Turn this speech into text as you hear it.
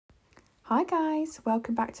Hi guys,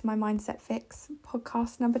 welcome back to my Mindset Fix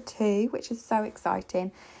podcast number 2, which is so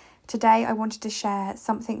exciting. Today I wanted to share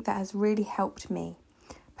something that has really helped me.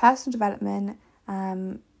 Personal development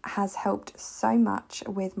has helped so much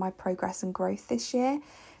with my progress and growth this year.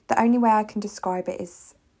 The only way I can describe it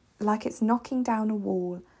is like it's knocking down a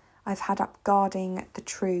wall I've had up guarding the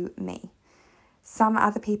true me. Some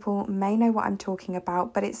other people may know what I'm talking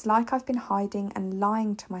about, but it's like I've been hiding and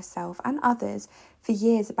lying to myself and others for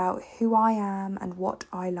years about who I am and what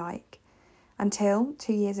I like. Until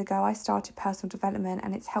 2 years ago, I started personal development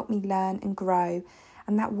and it's helped me learn and grow,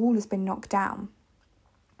 and that wall has been knocked down.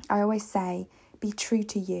 I always say, be true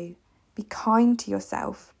to you. Be kind to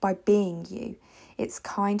yourself by being you. It's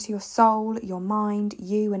kind to your soul, your mind,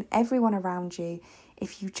 you and everyone around you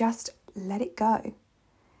if you just let it go.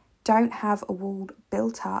 Don't have a wall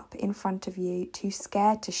built up in front of you, too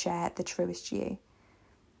scared to share the truest you.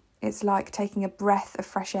 It's like taking a breath of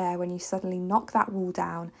fresh air when you suddenly knock that wall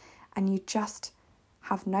down and you just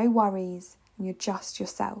have no worries and you're just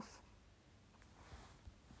yourself.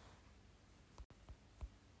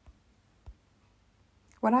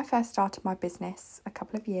 When I first started my business a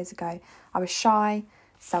couple of years ago, I was shy,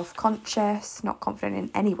 self-conscious, not confident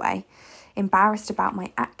in any way, embarrassed about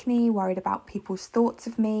my acne, worried about people's thoughts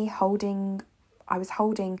of me, I was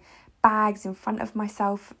holding bags in front of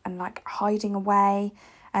myself and hiding away.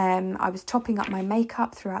 I was topping up my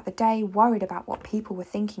makeup throughout the day, worried about what people were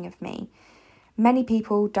thinking of me. Many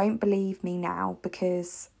people don't believe me now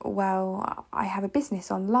because, I have a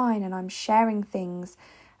business online and I'm sharing things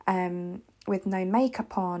with no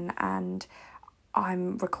makeup on and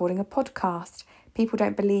I'm recording a podcast. People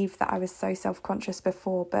don't believe that I was so self-conscious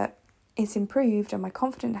before, but it's improved and my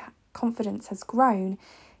confidence has grown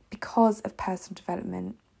because of personal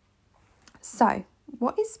development. So,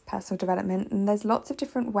 what is personal development? And there's lots of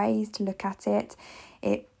different ways to look at it.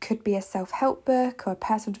 It could be a self-help book or a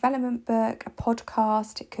personal development book, a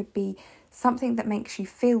podcast. It could be something that makes you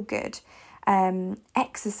feel good.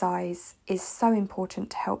 Exercise is so important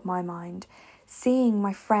to help my mind. Seeing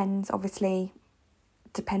my friends, obviously,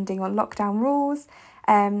 depending on lockdown rules,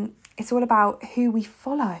 it's all about who we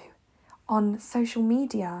follow on social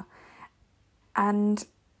media. And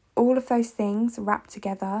all of those things wrapped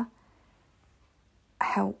together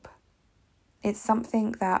help. It's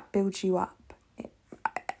something that builds you up.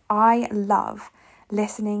 I love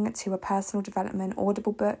listening to a personal development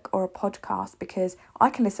audible book or a podcast because I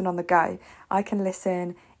can listen on the go. I can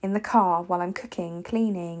listen in the car while I'm cooking,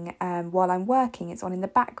 cleaning, while I'm working. It's on in the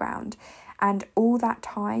background. And all that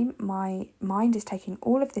time, my mind is taking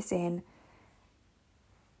all of this in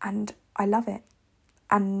and I love it.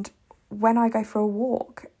 And when I go for a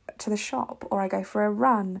walk to the shop or I go for a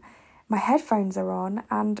run, my headphones are on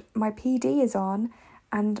and my PD is on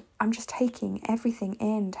and I'm just taking everything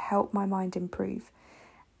in to help my mind improve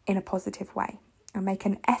in a positive way. I make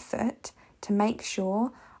an effort to make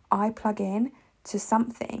sure I plug in to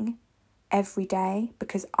something every day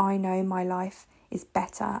because I know my life is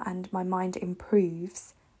better and my mind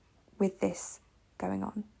improves with this going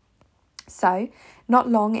on. So, not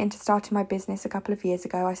long into starting my business a couple of years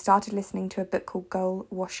ago, I started listening to a book called Go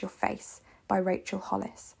Wash Your Face by Rachel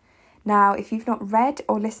Hollis. Now, if you've not read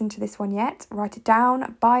or listened to this one yet, write it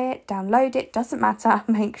down, buy it, download it, doesn't matter,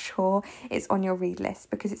 make sure it's on your read list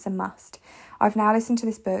because it's a must. I've now listened to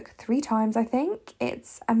this book 3 times, I think.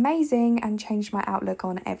 It's amazing and changed my outlook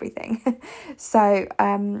on everything. So,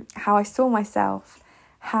 how I saw myself,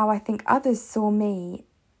 how I think others saw me,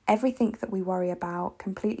 everything that we worry about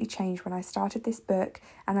completely changed when I started this book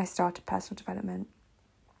and I started personal development.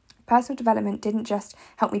 Personal development didn't just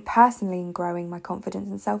help me personally in growing my confidence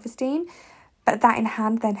and self-esteem, but that in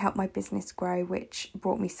hand then helped my business grow, which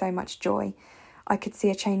brought me so much joy. I could see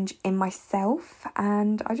a change in myself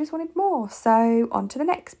and I just wanted more. So on to the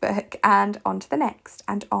next book and on to the next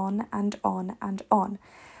and on and on and on.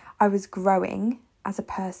 I was growing as a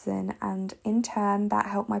person and in turn that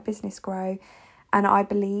helped my business grow. And I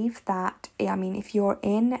believe that, if you're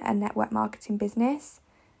in a network marketing business,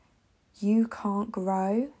 you can't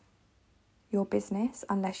grow your business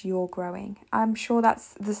unless you're growing. I'm sure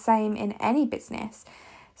that's the same in any business.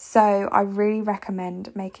 So I really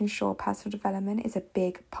recommend making sure personal development is a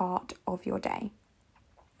big part of your day.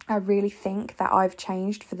 I really think that I've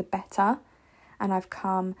changed for the better and I've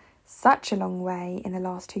come such a long way in the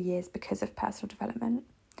last 2 years because of personal development.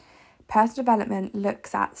 Personal development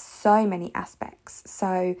looks at so many aspects.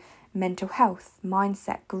 So mental health,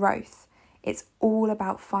 mindset, growth. It's all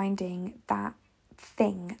about finding that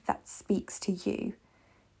thing that speaks to you.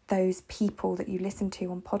 Those people that you listen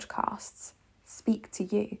to on podcasts speak to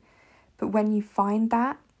you. But when you find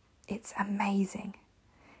that, it's amazing.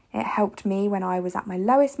 It helped me when I was at my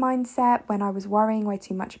lowest mindset, when I was worrying way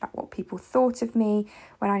too much about what people thought of me,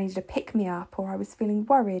 when I needed a pick-me-up or I was feeling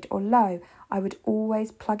worried or low. I would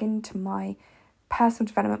always plug into my personal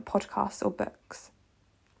development podcasts or books.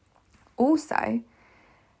 Also,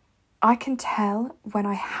 I can tell when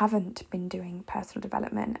I haven't been doing personal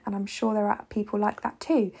development, and I'm sure there are people like that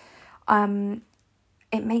too.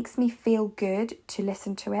 It makes me feel good to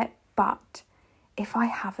listen to it, but if I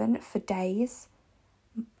haven't for days,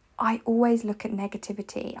 I always look at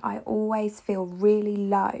negativity. I always feel really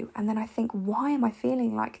low. And then I think, why am I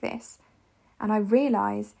feeling like this? And I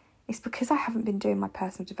realise it's because I haven't been doing my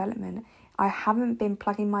personal development. I haven't been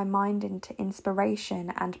plugging my mind into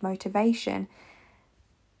inspiration and motivation.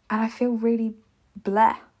 And I feel really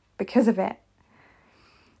bleh because of it.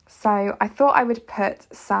 So I thought I would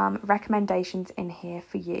put some recommendations in here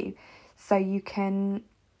for you so you can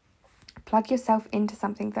plug yourself into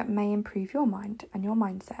something that may improve your mind and your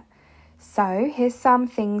mindset. So here's some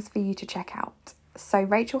things for you to check out. So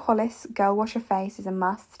Rachel Hollis, Girl Wash Your Face is a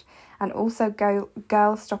must, and also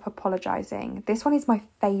Girl Stop Apologising. This one is my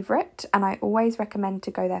favourite and I always recommend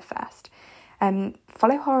to go there first.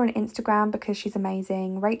 Follow her on Instagram because she's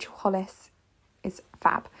amazing. Rachel Hollis is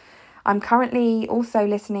fab. I'm currently also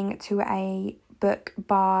listening to a book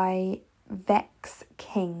by Vex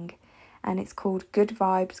King, and it's called Good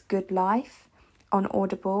Vibes, Good Life on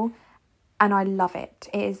Audible, and I love it.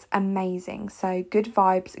 It is amazing. So Good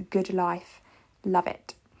Vibes, Good Life, love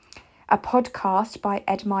it. A podcast by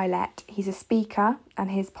Ed Mylett. He's a speaker and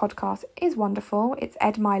his podcast is wonderful. It's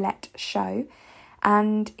Ed Mylett Show,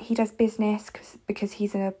 and he does business because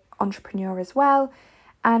he's an entrepreneur as well,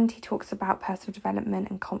 and he talks about personal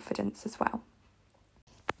development and confidence as well.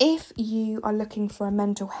 If you are looking for a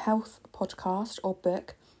mental health podcast or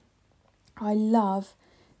book, I love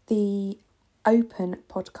the Open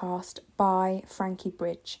podcast by Frankie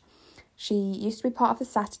Bridge. She used to be part of the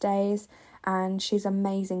Saturdays and she's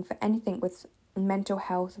amazing for anything with mental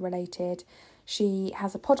health related. She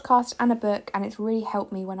has a podcast and a book, and it's really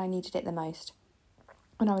helped me when I needed it the most.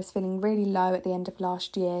 When I was feeling really low at the end of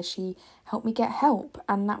last year, she helped me get help,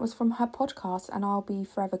 and that was from her podcast, and I'll be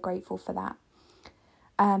forever grateful for that.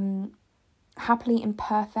 Happily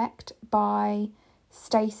Imperfect by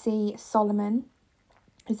Stacey Solomon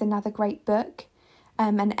is another great book,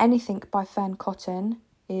 and anything by Fern Cotton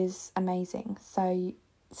is amazing. So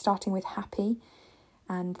starting with Happy,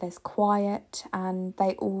 and there's Quiet, and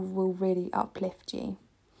they all will really uplift you.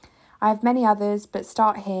 I have many others, but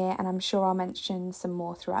start here and I'm sure I'll mention some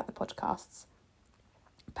more throughout the podcasts.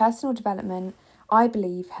 Personal development, I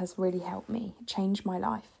believe, has really helped me change my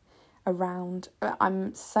life around.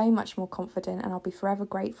 I'm so much more confident, and I'll be forever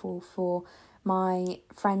grateful for my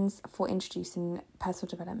friends for introducing personal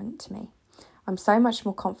development to me. I'm so much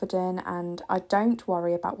more confident, and I don't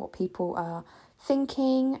worry about what people are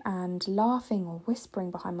thinking and laughing or whispering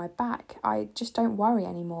behind my back. I just don't worry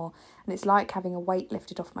anymore, and it's like having a weight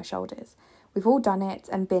lifted off my shoulders. We've all done it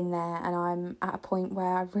and been there, and I'm at a point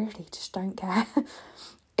where I really just don't care.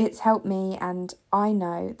 It's helped me, and I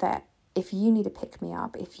know that if you need a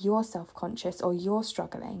pick-me-up, if you're self-conscious or you're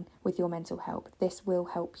struggling with your mental health, this will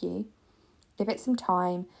help you. Give it some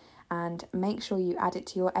time and make sure you add it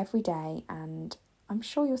to your everyday, and I'm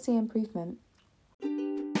sure you'll see improvement.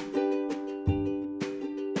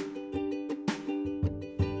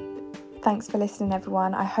 Thanks for listening,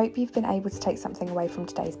 everyone. I hope you've been able to take something away from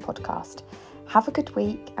today's podcast. Have a good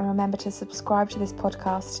week, and remember to subscribe to this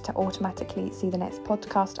podcast to automatically see the next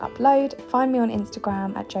podcast upload. Find me on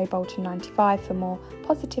Instagram at jobolton95 for more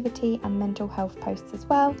positivity and mental health posts as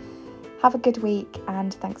well. Have a good week,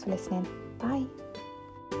 and thanks for listening. Bye.